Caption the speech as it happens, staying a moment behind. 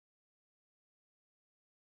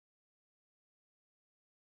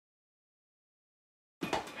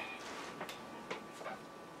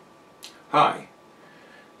Hi.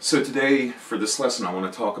 So today, for this lesson, I want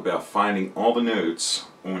to talk about finding all the notes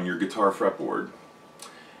on your guitar fretboard.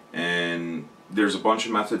 And there's a bunch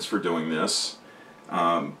of methods for doing this.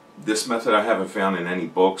 This method I haven't found in any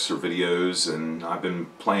books or videos, and I've been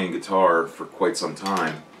playing guitar for quite some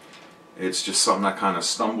time. It's just something I kind of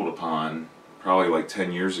stumbled upon probably like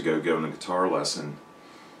 10 years ago going to a guitar lesson.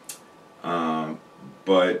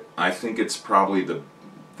 But I think it's probably the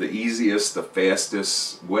easiest, the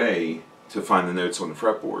fastest way to find the notes on the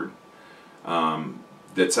fretboard.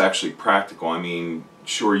 That's actually practical. I mean,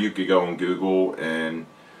 sure, you could go on Google and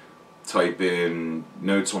type in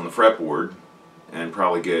notes on the fretboard and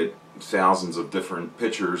probably get thousands of different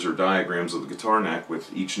pictures or diagrams of the guitar neck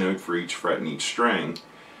with each note for each fret and each string.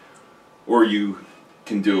 Or you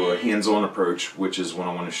can do a hands-on approach, which is what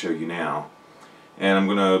I want to show you now. And I'm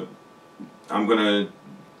gonna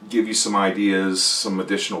give you some ideas, some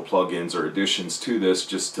additional plugins or additions to this,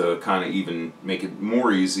 just to kind of even make it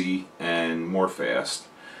more easy and more fast.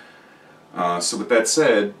 So with that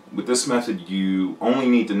said, with this method you only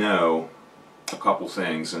need to know a couple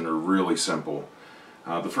things, and they're really simple.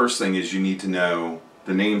 The first thing is you need to know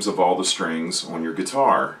the names of all the strings on your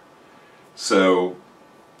guitar. So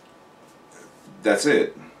that's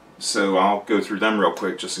it. So I'll go through them real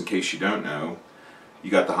quick just in case you don't know. You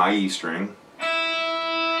got the high E string,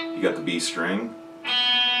 you got the B string,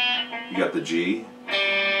 you got the G,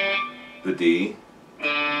 the D,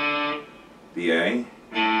 the A,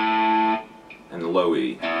 and the low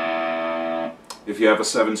E. If you have a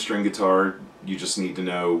 7-string guitar, you just need to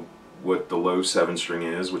know what the low 7 string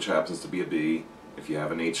is, which happens to be a B. If you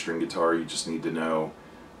have an 8-string guitar, you just need to know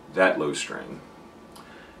that low string.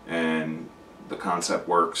 And the concept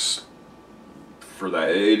works for that.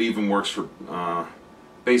 It even works for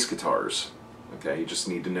bass guitars. Okay, you just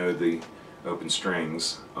need to know the open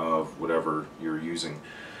strings of whatever you're using.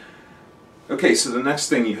 Okay, so the next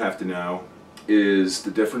thing you have to know is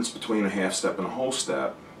the difference between a half step and a whole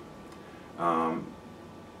step. I'm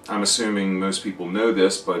assuming most people know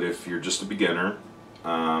this, but if you're just a beginner,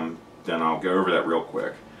 then I'll go over that real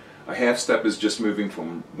quick. A half step is just moving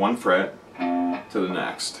from one fret to the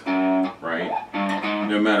next, right?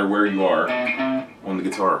 No matter where you are on the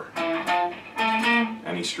guitar.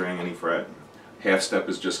 Any string, any fret. Half step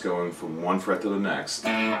is just going from one fret to the next,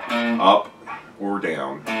 up or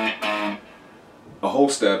down. A whole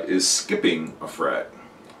step is skipping a fret,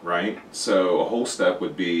 right? So a whole step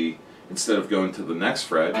would be, instead of going to the next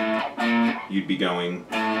fret, you'd be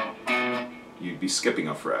skipping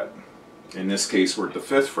a fret. In this case, we're at the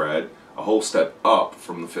 5th fret. A whole step up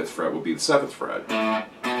from the 5th fret would be the 7th fret.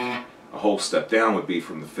 A whole step down would be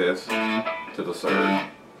from the 5th to the 3rd.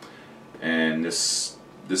 And this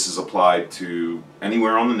is applied to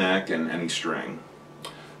anywhere on the neck and any string.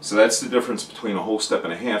 So that's the difference between a whole step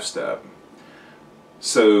and a half step.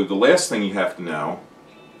 So the last thing you have to know,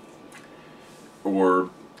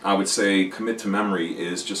 or I would say commit to memory,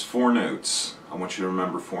 is just 4 notes. I want you to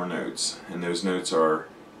remember 4 notes, and those notes are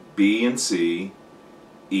B and C,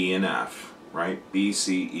 E and F, right? B,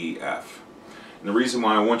 C, E, F. And the reason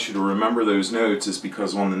why I want you to remember those notes is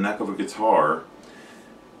because on the neck of a guitar,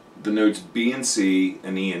 the notes B and C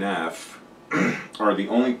and E and F are the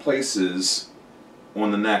only places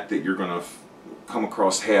on the neck that you're going to come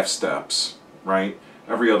across half steps, right?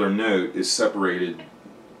 Every other note is separated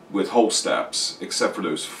with whole steps, except for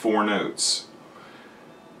those 4 notes.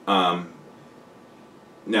 Now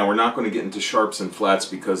we're not going to get into sharps and flats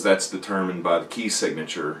because that's determined by the key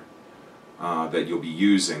signature that you'll be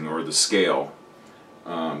using, or the scale.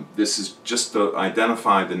 This is just to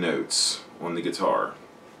identify the notes on the guitar.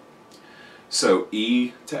 So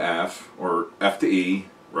E to F, or F to E,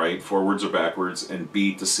 right, forwards or backwards, and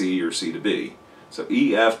B to C or C to B. So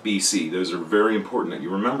E, F, B, C, those are very important that you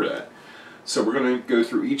remember that. So we're going to go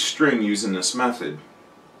through each string using this method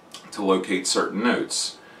to locate certain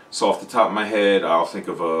notes. So off the top of my head, I'll think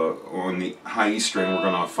of on the high E string, we're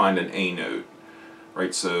going to find an A note,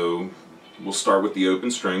 right? So we'll start with the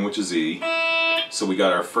open string, which is E. So we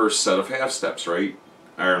got our first set of half steps, right?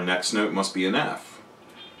 Our next note must be an F.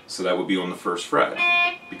 So that would be on the 1st fret,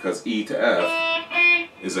 because E to F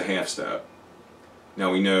is a half step.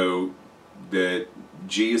 Now we know that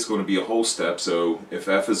G is going to be a whole step, so if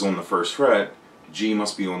F is on the 1st fret, G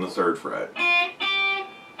must be on the 3rd fret.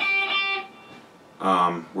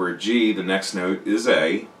 Where G, the next note, is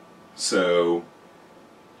A, so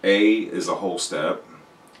A is a whole step,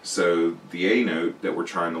 so the A note that we're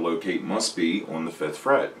trying to locate must be on the 5th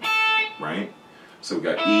fret, right? So we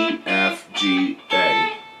got E, F, G,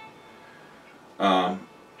 A.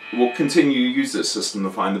 We'll continue to use this system to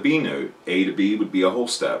find the B note. A to B would be a whole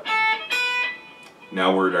step.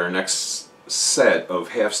 Now we're at our next set of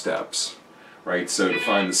half steps, right? So to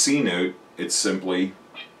find the C note, it's simply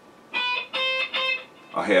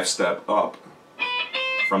a half step up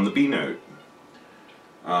from the B note.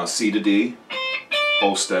 C to D,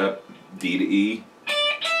 whole step, D to E,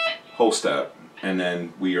 whole step, and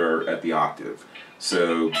then we are at the octave.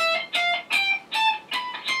 So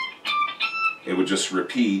it would just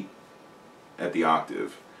repeat at the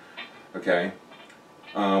octave. Okay,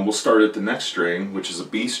 we'll start at the next string, which is a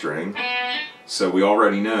B string. So we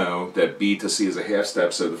already know that B to C is a half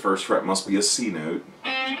step, so the first fret must be a C note.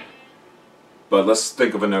 But let's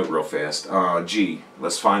think of a note real fast. G.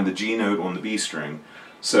 Let's find the G note on the B string.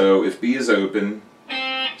 So if B is open,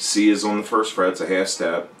 C is on the first fret, it's a half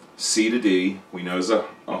step. C to D, we know is a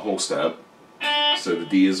whole step. So the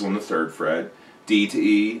D is on the third fret. D to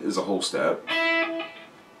E is a whole step.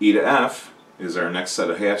 E to F is our next set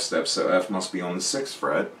of half steps, so F must be on the sixth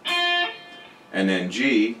fret. And then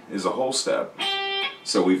G is a whole step.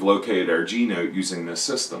 So we've located our G note using this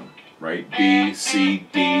system, right? B, C,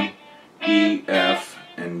 D, E, F,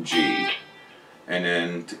 and G. And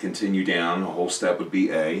then to continue down, a whole step would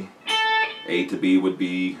be A. A to B would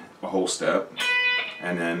be a whole step.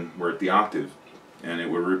 And then we're at the octave, and it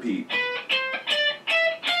would repeat.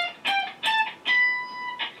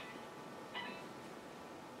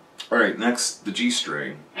 Alright, next, the G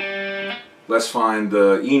string. Let's find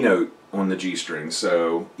the E note on the G string.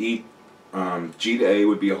 So G to A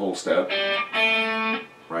would be a whole step,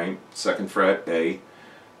 right? Second fret, A.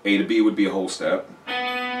 A to B would be a whole step,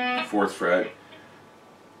 fourth fret.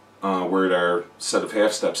 We're at our set of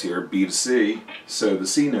half steps here, B to C. So the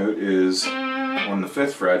C note is on the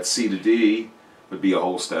fifth fret. C to D would be a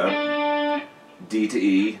whole step. D to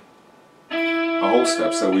E, a whole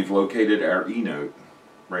step. So we've located our E note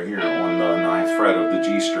right here on the ninth fret of the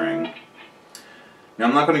G string. Now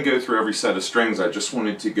I'm not going to go through every set of strings. I just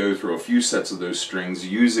wanted to go through a few sets of those strings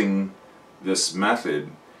using this method,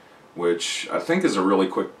 which I think is a really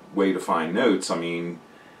quick way to find notes. I mean,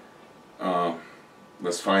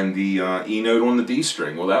 let's find the E note on the D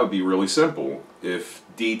string. Well, that would be really simple. If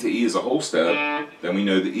D to E is a whole step, then we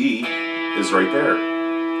know the E is right there,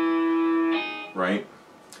 right?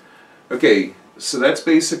 Okay, so that's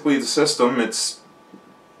basically the system. It's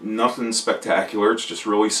nothing spectacular. It's just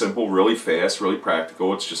really simple, really fast, really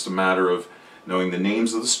practical. It's just a matter of knowing the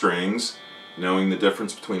names of the strings, knowing the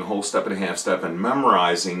difference between a whole step and a half step, and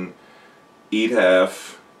memorizing E to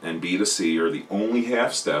F and B to C are the only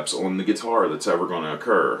half steps on the guitar that's ever going to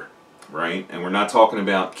occur, right? And we're not talking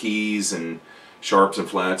about keys and sharps and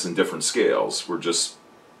flats and different scales. We're just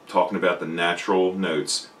talking about the natural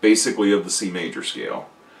notes, basically of the C major scale.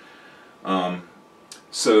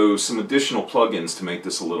 So some additional plugins to make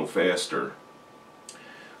this a little faster.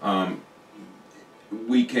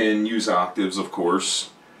 We can use octaves, of course,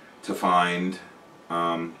 to find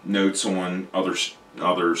notes on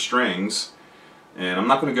other strings. And I'm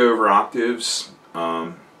not going to go over octaves.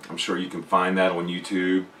 I'm sure you can find that on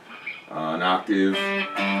YouTube. An octave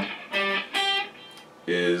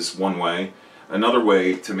is one way. Another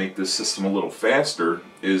way to make this system a little faster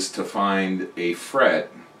is to find a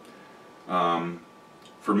fret.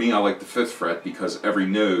 For me, I like the fifth fret because every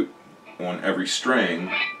note on every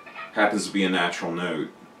string happens to be a natural note.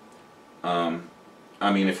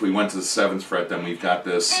 I mean, if we went to the seventh fret, then we've got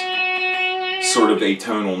this sort of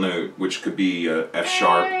atonal note, which could be a F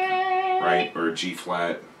sharp, right, or a G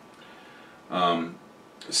flat.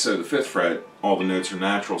 So the fifth fret, all the notes are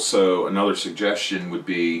natural. So another suggestion would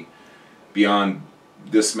be, beyond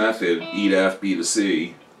this method, E to F, B to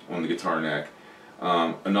C on the guitar neck,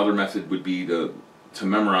 another method would be to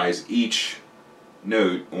memorize each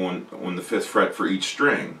note on the fifth fret for each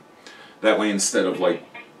string. That way, instead of, like,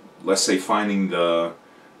 let's say finding the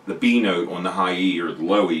B note on the high E or the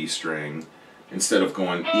low E string, instead of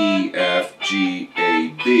going E, F, G,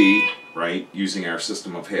 A, B, right, using our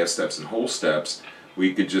system of half steps and whole steps,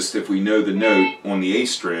 we could just, if we know the note on the A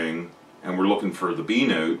string and we're looking for the B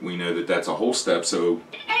note, we know that that's a whole step, so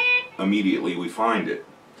immediately we find it.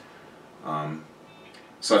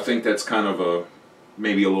 So I think that's kind of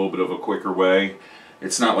maybe a little bit of a quicker way.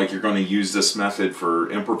 It's not like you're going to use this method for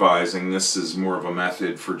improvising. This is more of a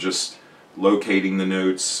method for just locating the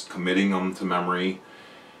notes, committing them to memory,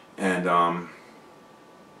 and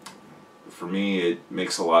for me it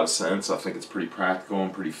makes a lot of sense. I think it's pretty practical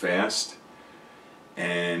and pretty fast.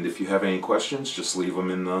 And if you have any questions, just leave them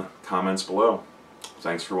in the comments below.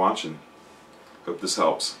 Thanks for watching. Hope this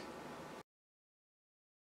helps.